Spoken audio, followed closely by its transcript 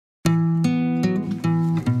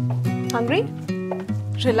Hungry?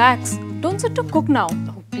 Relax. Don't sit to cook now.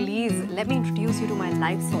 Oh, please, let me introduce you to my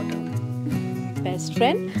life sorter. Best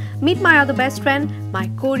friend? Meet my other best friend, my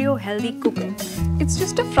Koryo healthy cooker. It's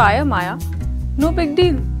just a fryer, Maya. No big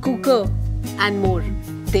deal. Cooker. And more.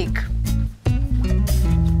 Take.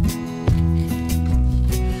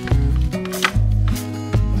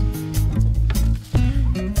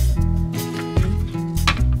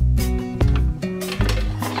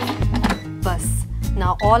 Bas.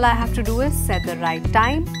 Now all I have to do is set the right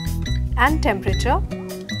time and temperature,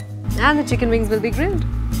 and the chicken wings will be grilled.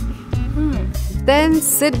 Then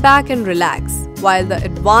sit back and relax while the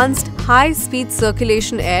advanced high-speed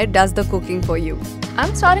circulation air does the cooking for you.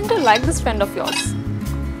 I'm starting to like this friend of yours.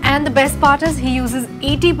 And the best part is he uses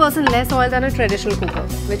 80% less oil than a traditional cooker,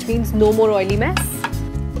 which means no more oily mess.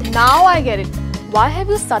 Now I get it. Why have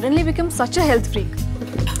you suddenly become such a health freak?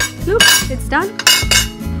 Look, it's done.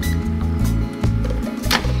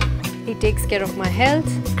 He takes care of my health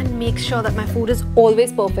and makes sure that my food is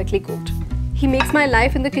always perfectly cooked. He makes my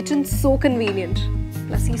life in the kitchen so convenient.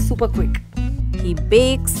 Plus, he's super quick. He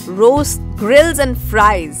bakes, roasts, grills and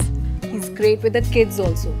fries. He's great with the kids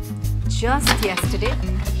also. Just yesterday,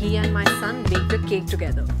 he and my son baked a cake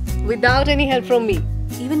together without any help from me.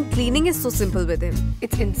 Even cleaning is so simple with him.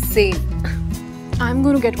 It's insane. I'm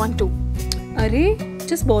going to get one too. Arey,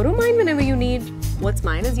 just borrow mine whenever you need. What's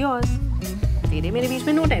mine is yours. तेरे मेरे बीच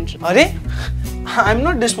में no tension. अरे, I'm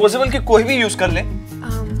not disposable कि कोई भी use कर ले.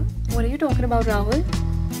 What are you talking about, Rahul?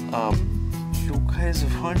 You guys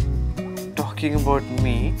weren't talking about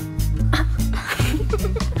me.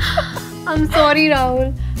 I'm sorry,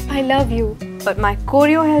 Rahul. I love you. But my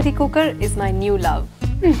Koryo healthy cooker is my new love.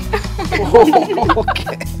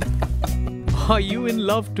 Okay. Are you in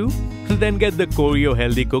love too? Then get the Koryo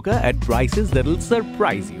healthy cooker at prices that'll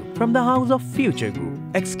surprise you. From the house of Future Group.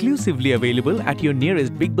 Exclusively available at your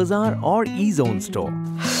nearest Big Bazaar or E-Zone store.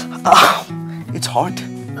 It's hot.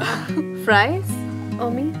 Fries? Or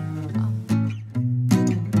me?